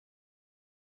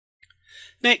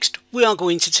Next, we are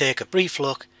going to take a brief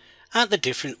look at the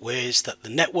different ways that the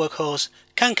network host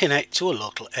can connect to a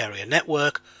local area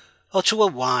network or to a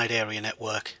wide area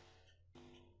network.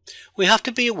 We have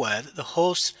to be aware that the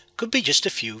hosts could be just a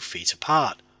few feet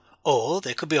apart, or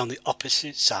they could be on the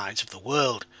opposite sides of the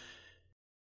world.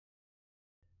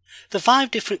 The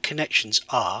 5 different connections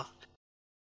are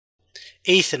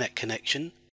Ethernet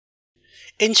connection,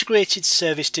 Integrated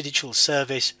Service Digital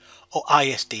Service or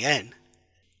ISDN,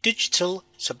 Digital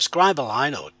Subscriber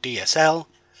Line or DSL,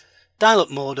 dial-up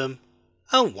modem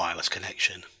and wireless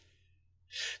connection.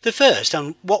 The first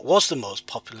and what was the most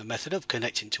popular method of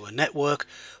connecting to a network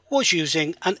was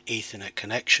using an Ethernet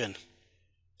connection.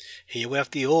 Here we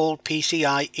have the old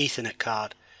PCI Ethernet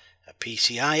card, a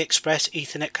PCI Express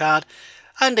Ethernet card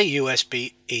and a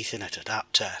USB Ethernet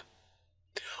adapter.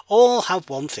 All have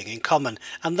one thing in common,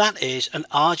 and that is an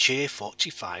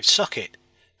RJ45 socket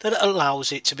that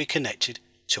allows it to be connected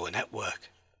to a network.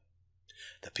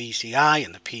 The PCI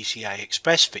and the PCI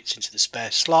Express fits into the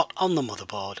spare slot on the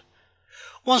motherboard.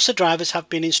 Once the drivers have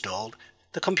been installed,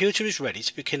 the computer is ready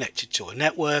to be connected to a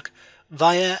network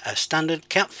via a standard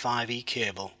Cat5e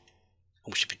cable,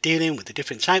 and we should be dealing with the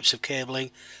different types of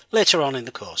cabling later on in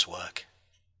the coursework.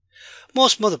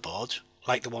 Most motherboards,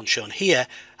 like the one shown here,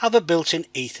 have a built-in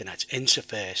Ethernet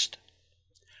interface,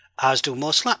 as do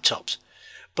most laptops,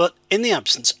 but in the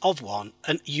absence of one,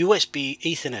 an USB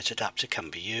Ethernet adapter can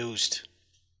be used.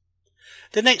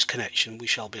 The next connection we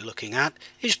shall be looking at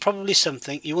is probably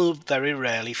something you will very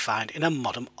rarely find in a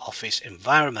modern office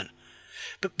environment.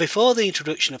 But before the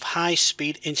introduction of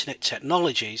high-speed internet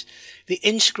technologies, the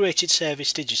Integrated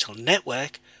Service Digital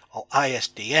Network, or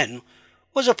ISDN,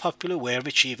 was a popular way of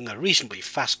achieving a reasonably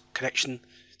fast connection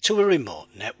to a remote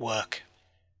network.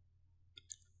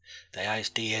 The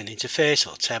ISDN interface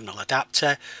or terminal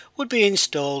adapter would be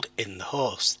installed in the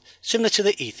host, similar to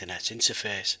the Ethernet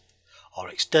interface, or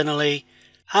externally,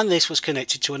 and this was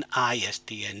connected to an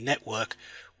ISDN network,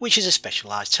 which is a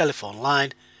specialised telephone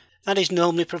line that is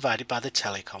normally provided by the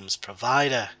telecoms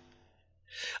provider.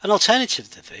 An alternative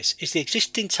to this is the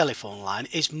existing telephone line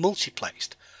is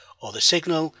multiplexed, or the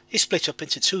signal is split up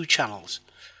into 2 channels.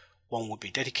 One would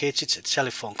be dedicated to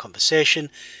telephone conversation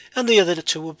and the other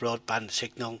to a broadband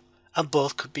signal, and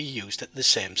both could be used at the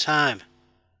same time.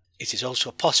 It is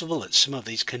also possible that some of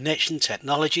these connection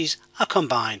technologies are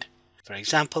combined. For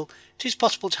example, it is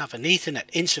possible to have an Ethernet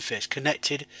interface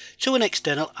connected to an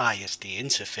external ISD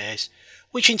interface,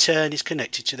 which in turn is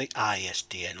connected to the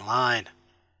ISDN line.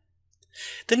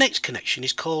 The next connection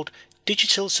is called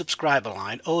Digital Subscriber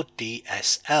Line or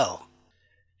DSL.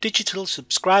 Digital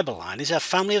Subscriber Line is a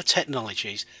family of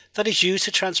technologies that is used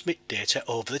to transmit data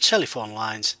over the telephone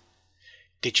lines.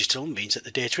 Digital means that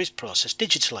the data is processed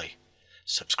digitally.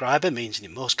 Subscriber means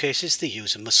in most cases the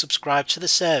user must subscribe to the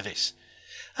service,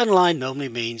 and line normally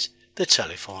means the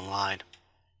telephone line.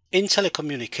 In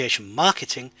telecommunication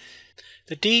marketing,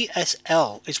 the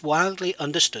DSL is widely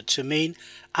understood to mean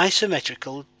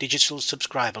Asymmetrical Digital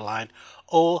Subscriber Line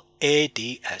or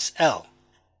ADSL,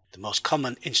 the most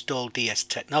common installed DS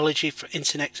technology for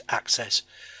internet access,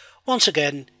 once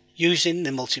again using the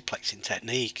multiplexing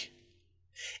technique.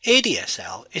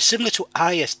 ADSL is similar to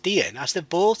ISDN as they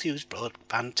both use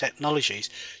broadband technologies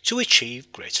to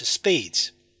achieve greater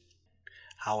speeds.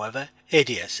 However,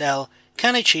 ADSL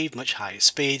can achieve much higher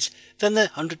speeds than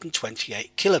the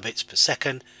 128 kilobits per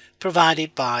second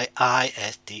provided by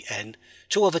ISDN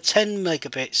to over 10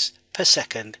 megabits per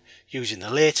second using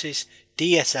the latest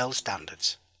DSL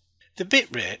standards. The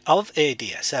bitrate of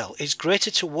ADSL is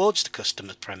greater towards the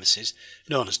customer premises,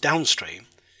 known as downstream,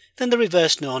 than the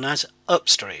reverse known as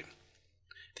upstream.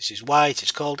 This is why it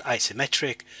is called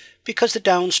asymmetric, because the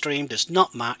downstream does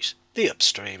not match the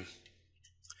upstream.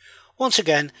 Once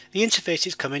again, the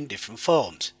interfaces come in different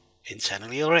forms,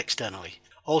 internally or externally.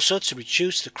 Also, to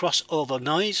reduce the crossover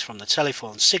noise from the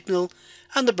telephone signal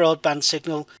and the broadband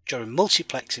signal during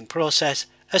multiplexing process,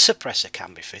 a suppressor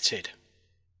can be fitted.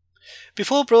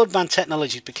 Before broadband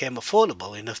technologies became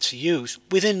affordable enough to use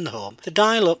within the home, the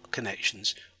dial-up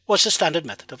connections was the standard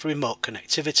method of remote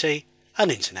connectivity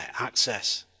and internet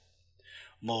access.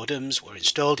 Modems were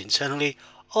installed internally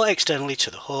or externally to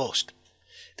the host.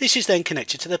 This is then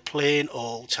connected to the plain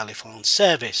old telephone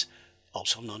service,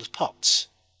 also known as POTS.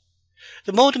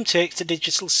 The modem takes the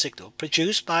digital signal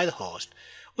produced by the host,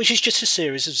 which is just a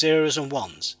series of zeros and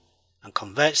ones, and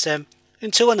converts them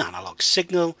into an analog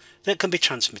signal that can be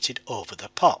transmitted over the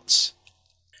POTS.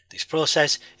 This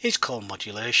process is called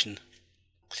modulation.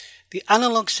 The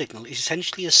analog signal is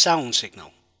essentially a sound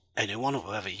signal. Anyone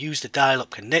who ever used a dial-up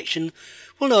connection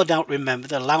will no doubt remember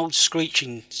the loud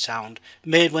screeching sound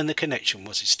made when the connection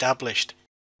was established.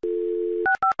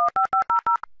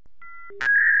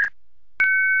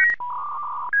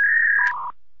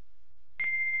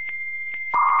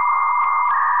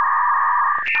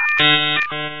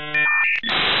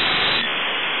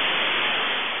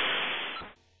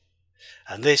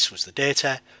 and this was the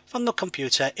data from the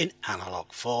computer in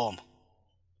analog form.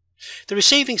 The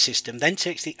receiving system then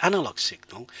takes the analog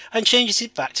signal and changes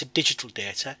it back to digital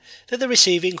data that the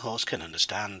receiving host can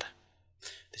understand.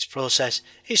 This process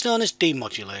is known as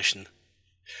demodulation.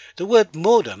 The word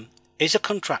modem is a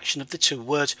contraction of the two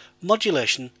words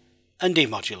modulation and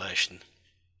demodulation.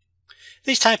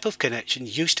 This type of connection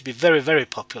used to be very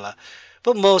popular,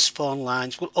 but most phone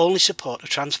lines will only support a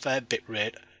transfer bit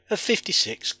rate of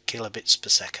 56 kilobits per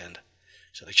second,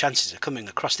 so the chances of coming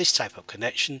across this type of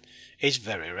connection is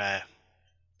very rare.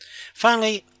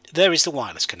 Finally, there is the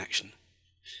wireless connection.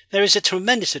 There is a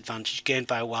tremendous advantage gained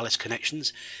by wireless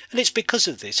connections, and it's because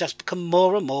of this it has become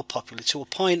more and more popular to a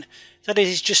point that it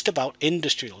is just about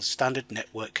industrial standard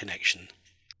network connection.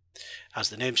 As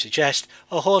the name suggests,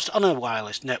 a host on a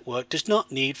wireless network does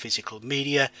not need physical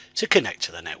media to connect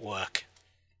to the network.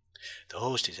 The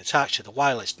host is attached to the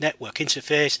wireless network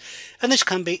interface, and this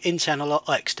can be internal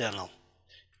or external.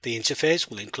 The interface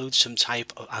will include some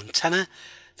type of antenna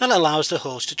that allows the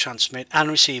host to transmit and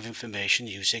receive information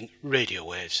using radio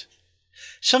waves.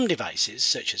 Some devices,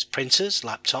 such as printers,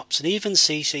 laptops and even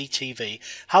CCTV,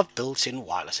 have built-in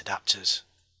wireless adapters.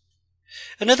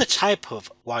 Another type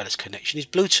of wireless connection is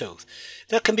Bluetooth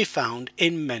that can be found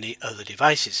in many other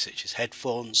devices such as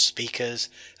headphones, speakers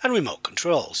and remote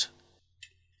controls.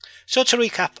 So to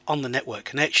recap on the network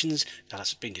connections that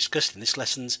has been discussed in this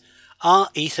lesson are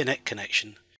Ethernet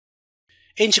connection,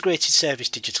 Integrated Service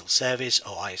Digital Service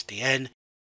or ISDN,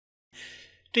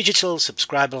 Digital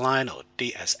Subscriber Line or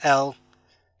DSL,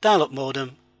 dial-up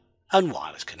modem and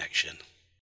wireless connection.